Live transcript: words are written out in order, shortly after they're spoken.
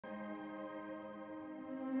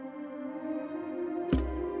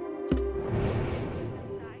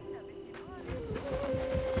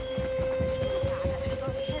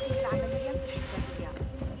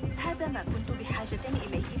بحاجة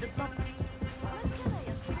إليه بالضبط.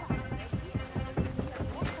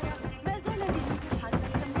 ما زال لي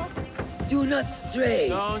حتى النصر. Do not stray.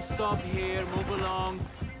 Don't stop here, move along.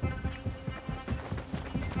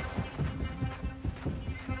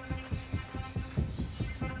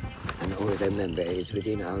 An order member is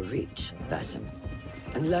within our reach, Basim.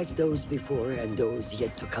 Unlike those before and those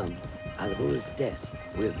yet to come, Al-Ghul's death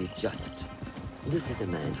will be just. This is a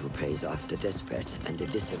man who preys off the desperate and the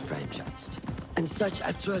disenfranchised. And such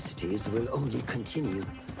atrocities will only continue.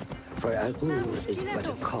 For Al-Ghul is but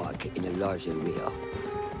a cog in a larger wheel,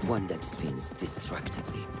 one that spins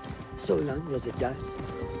destructively. So long as it does,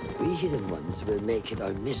 we Hidden Ones will make it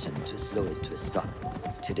our mission to slow it to a stop.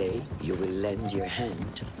 Today, you will lend your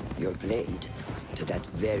hand, your blade, to that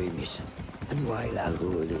very mission. And while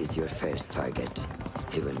Al-Ghul is your first target,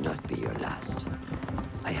 he will not be your last.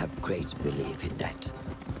 I have great belief in that,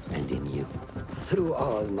 and in you. Through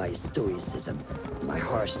all my stoicism, my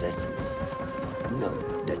harsh lessons, know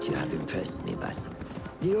that you have impressed me, Basim.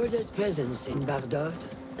 The Order's presence in Baghdad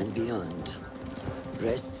and beyond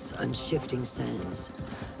rests on shifting sands,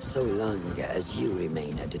 so long as you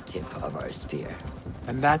remain at the tip of our spear.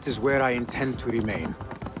 And that is where I intend to remain.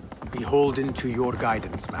 Beholden to your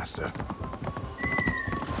guidance, Master.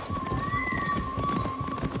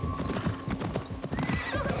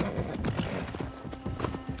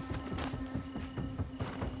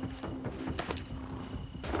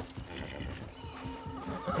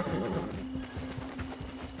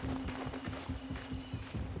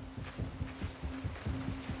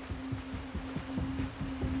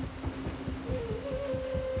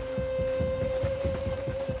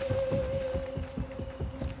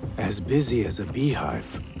 As busy as a beehive.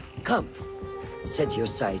 Come, set your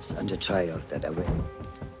sights on the trial that await.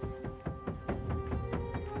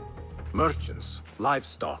 Merchants,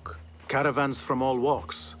 livestock, caravans from all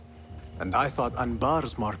walks. And I thought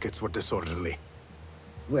Anbar's markets were disorderly.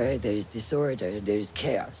 Where there is disorder, there is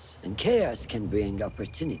chaos, and chaos can bring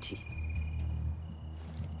opportunity.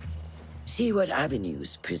 See what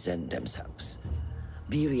avenues present themselves.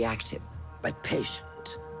 Be reactive, but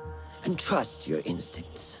patient, and trust your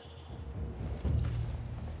instincts.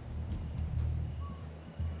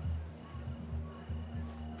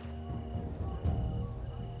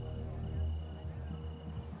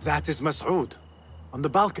 That is Mas'ud, on the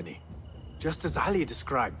balcony, just as Ali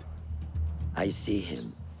described. I see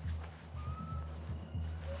him.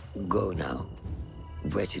 Go now.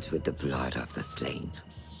 Wet it with the blood of the slain.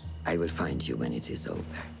 I will find you when it is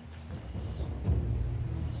over.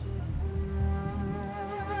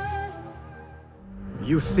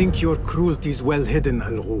 You think your cruelties well hidden,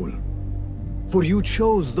 Al-Ghul. For you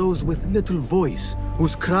chose those with little voice,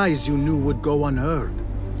 whose cries you knew would go unheard.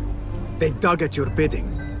 They dug at your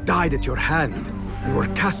bidding, died at your hand, and were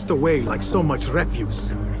cast away like so much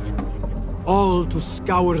refuse. All to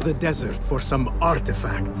scour the desert for some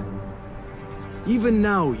artifact. Even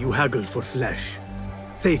now you haggle for flesh,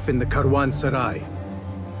 safe in the Caravanserai.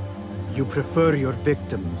 You prefer your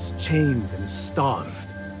victims chained and starved.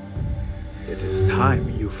 It is time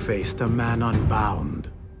you faced a man unbound.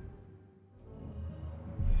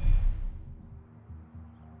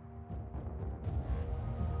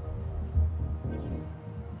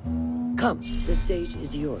 Come, the stage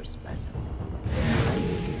is yours, Basim. I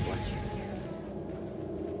will be watching.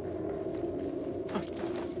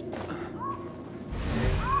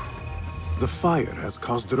 The fire has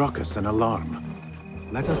caused ruckus and alarm.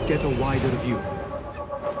 Let us get a wider view.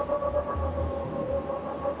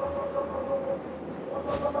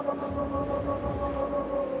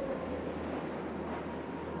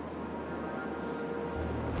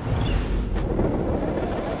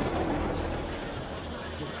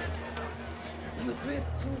 You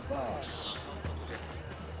drift too far.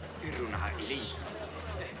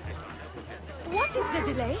 What is the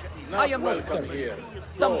delay? I am welcome here.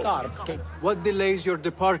 Some guards came. What delays your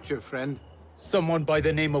departure, friend? Someone by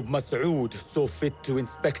the name of Mas'ud saw fit to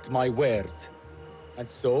inspect my wares. And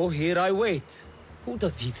so here I wait. Who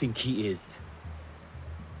does he think he is?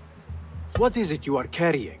 What is it you are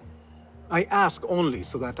carrying? I ask only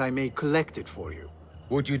so that I may collect it for you.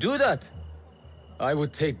 Would you do that? I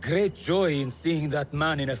would take great joy in seeing that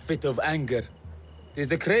man in a fit of anger. It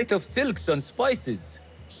is a crate of silks and spices.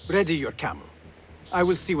 Ready your camel. I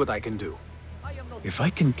will see what I can do. If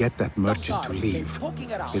I can get that merchant to leave,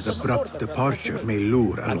 his abrupt departure may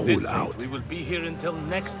lure Al-Ghul out. We will be here until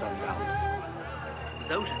next sundown.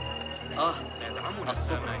 زوجك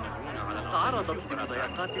الصغرى تعرضت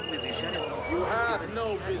لمضايقات من رجال You have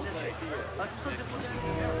no business here.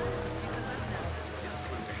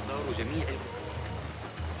 إحضار جميع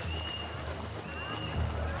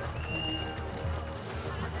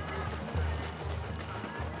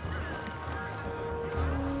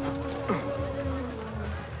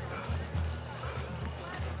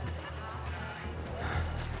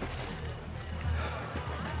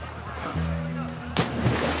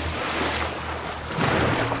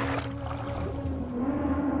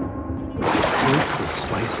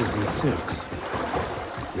spices and silks.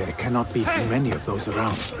 There cannot be too many of those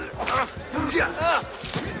around.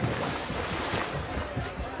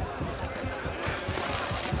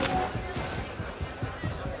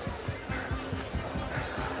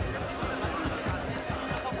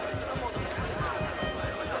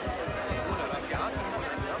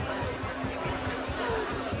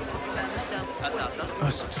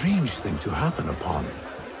 A strange thing to happen upon.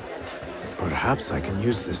 Perhaps I can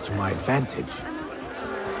use this to my advantage.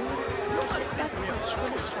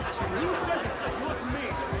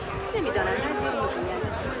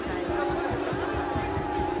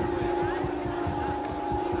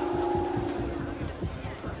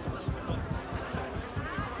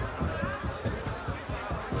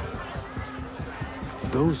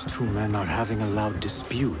 Those two men are having a loud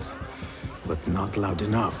dispute, but not loud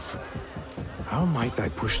enough. How might I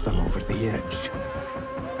push them over the edge?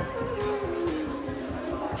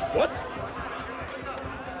 What?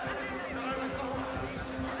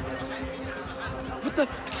 What the?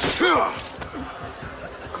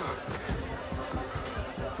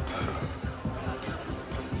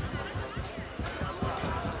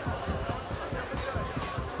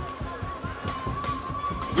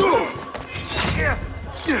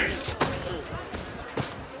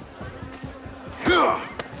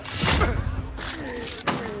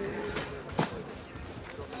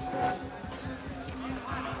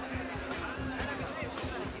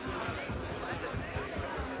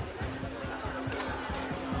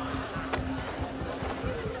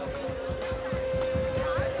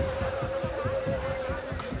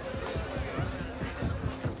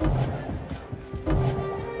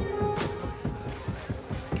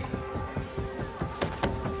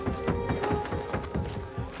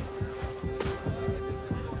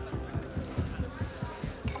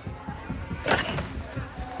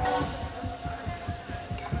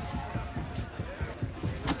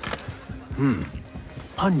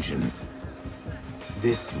 Pungent.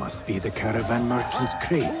 This must be the caravan merchant's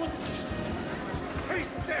crate.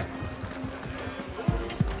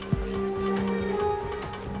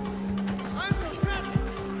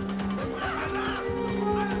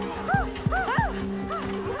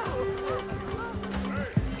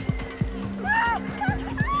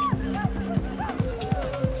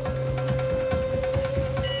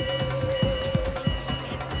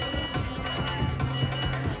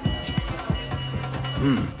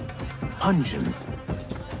 Pungent.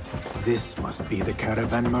 This must be the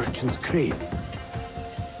caravan merchant's crate.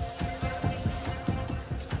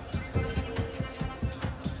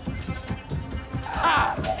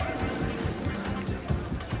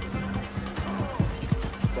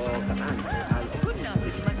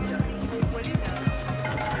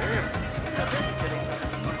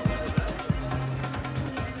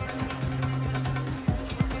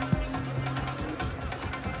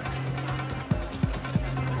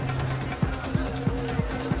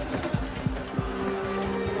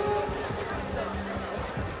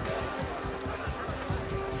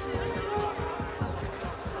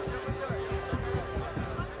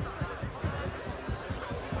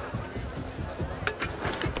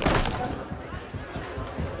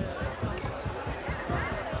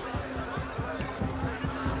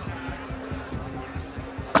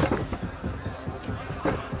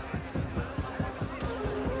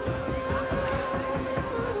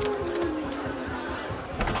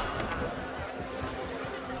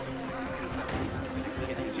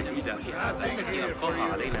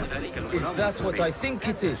 Is that what I think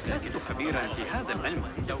it is?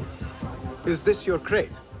 Is this your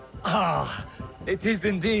crate? Ah, it is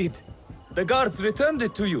indeed. The guards returned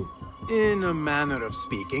it to you. In a manner of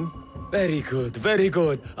speaking. Very good, very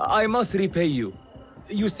good. I must repay you.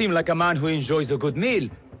 You seem like a man who enjoys a good meal.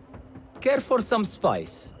 Care for some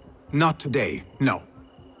spice? Not today, no.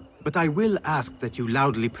 But I will ask that you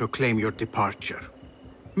loudly proclaim your departure.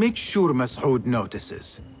 Make sure Mas'ud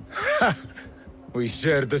notices. We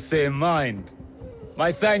share the same mind.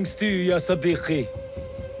 My thanks to you, ya Sadiqi.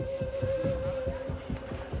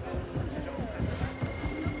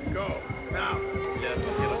 Go, now. لا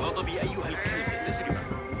تثير غضبي أيها الكنز التجربة.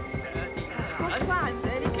 كف عن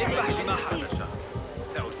ذلك افرح ما حدث.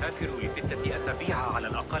 سأسافر ل6 أسابيع على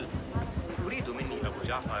الأقل. يريد مني أبو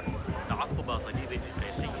جعفر تعقب طبيب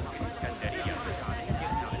إفريقي في الإسكندرية.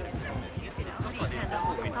 لقد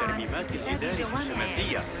انتهوا من ترميمات الجدار في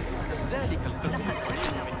الشمسية. ذلك القسم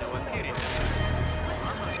قريب من نوافيره.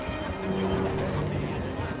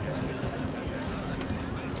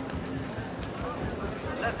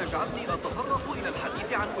 لا تجعلني أتطرق إلى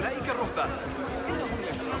الحديث عن أولئك الرهبان. إنهم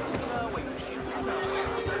يشربون ويشيرون.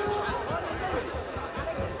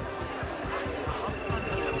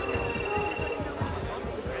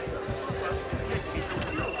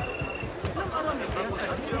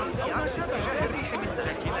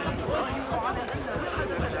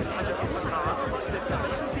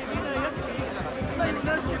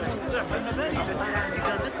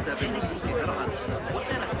 إذا مت بالنصوص درعا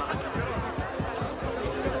وكانت معك.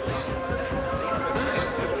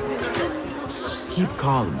 Keep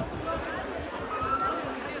calm.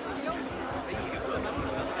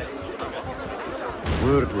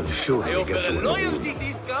 Word will surely get to Al-Ghul.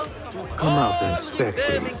 Come out and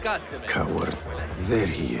spectate, coward. There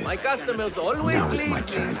he is. My customers always Now is my leave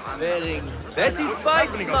me chance. wearing satisfied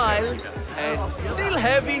smiles and still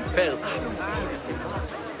having person.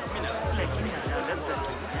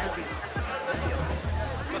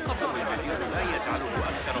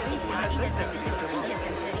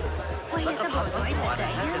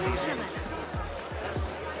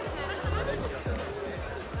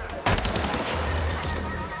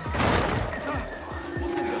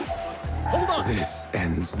 This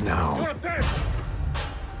ends now.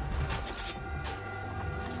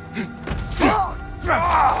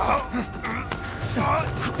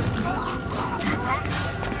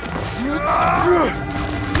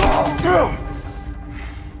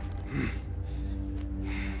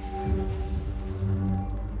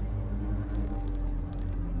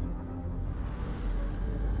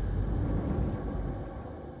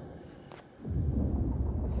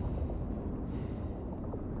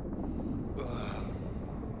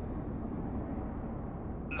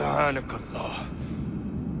 لعنك الله.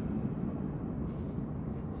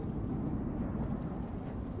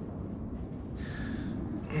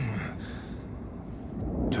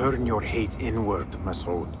 Turn your hate inward,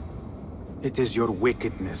 Masoud. It is your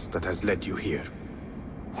wickedness that has led you here.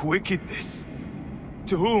 Wickedness?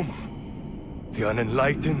 To whom? The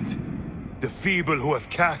unenlightened? The feeble who have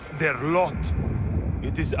cast their lot?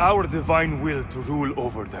 It is our divine will to rule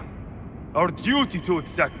over them. Our duty to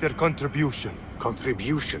exact their contribution.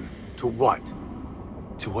 Contribution? To what?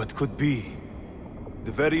 To what could be.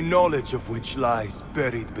 The very knowledge of which lies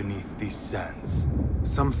buried beneath these sands.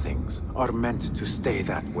 Some things are meant to stay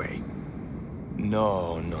that way.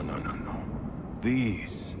 No.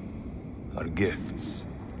 These are gifts,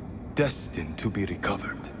 destined to be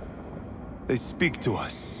recovered. They speak to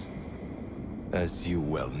us, as you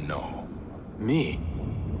well know. Me?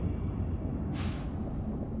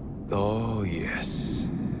 Oh, yes.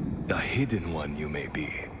 A hidden one you may be,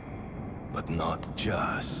 but not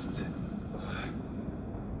just.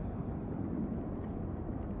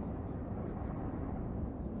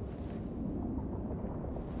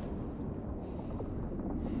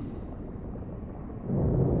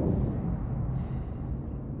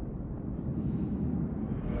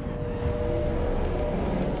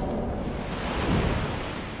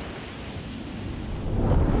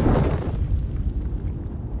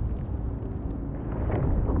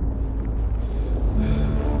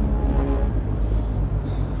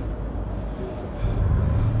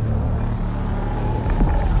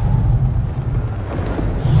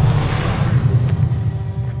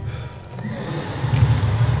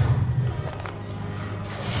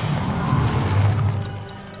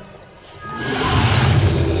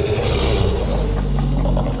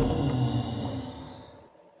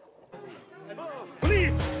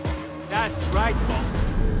 That's right, boss.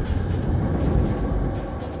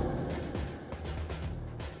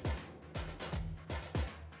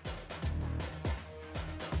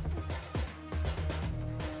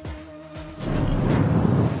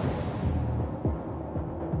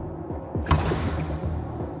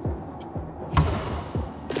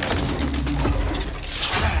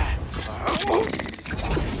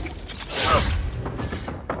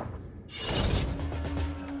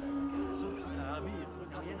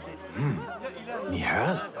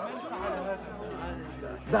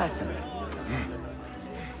 Basim.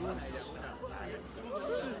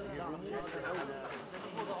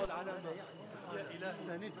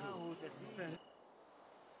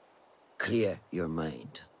 Clear your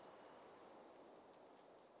mind.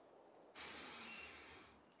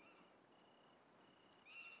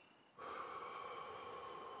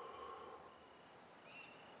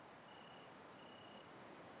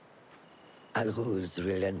 Al-Ghul's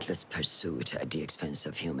relentless pursuit at the expense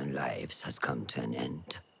of human lives has come to an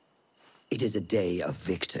end. It is a day of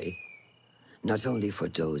victory, not only for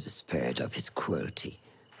those spared of his cruelty,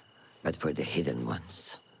 but for the hidden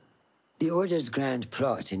ones. The Order's grand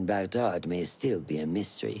plot in Baghdad may still be a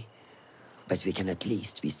mystery, but we can at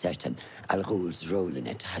least be certain Al-Ghul's role in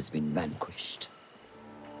it has been vanquished.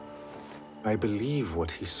 I believe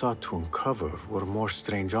what he sought to uncover were more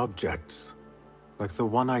strange objects, like the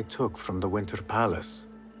one I took from the Winter Palace.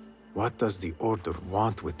 What does the Order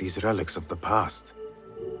want with these relics of the past?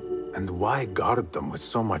 And why guard them with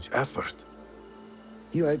so much effort?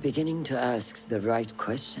 You are beginning to ask the right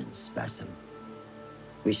questions, Basim.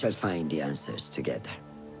 We shall find the answers together.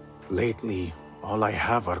 Lately, all I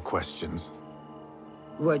have are questions.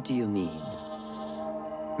 What do you mean?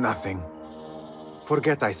 Nothing.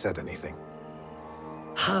 Forget I said anything.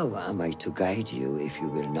 How am I to guide you if you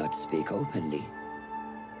will not speak openly?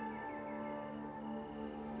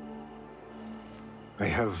 I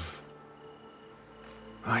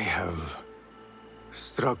have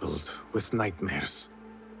struggled with nightmares.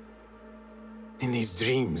 In these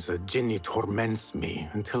dreams, a jinni torments me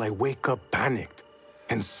until I wake up panicked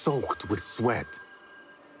and soaked with sweat.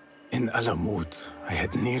 In Alamut, I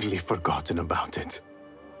had nearly forgotten about it.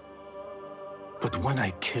 But when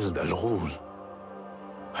I killed Al-Ghul,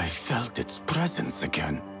 I felt its presence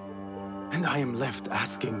again. And I am left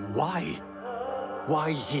asking why?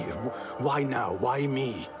 Why here? Why now? Why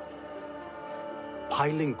me?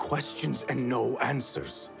 Piling questions and no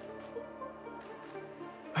answers.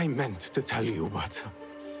 I meant to tell you, but...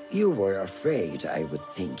 You were afraid I would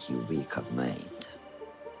think you weak of mind.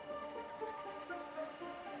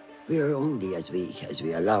 We are only as weak as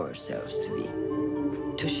we allow ourselves to be.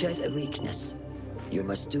 To shed a weakness, you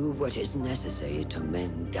must do what is necessary to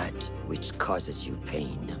mend that which causes you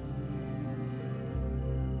pain.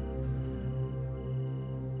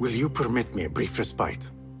 Will you permit me a brief respite?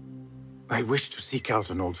 I wish to seek out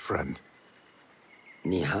an old friend.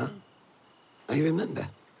 Nihal? I remember.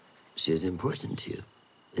 She is important to you,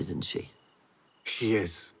 isn't she? She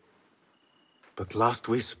is. But last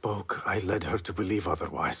we spoke, I led her to believe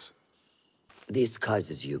otherwise. This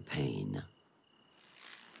causes you pain.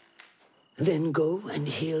 Then go and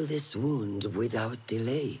heal this wound without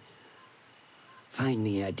delay. Find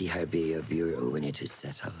me at the Harbiya Bureau when it is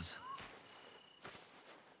settled.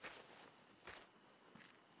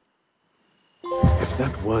 If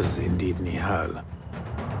that was indeed Nihal,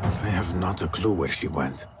 I have not a clue where she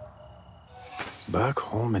went. Back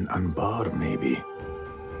home in Anbar, maybe.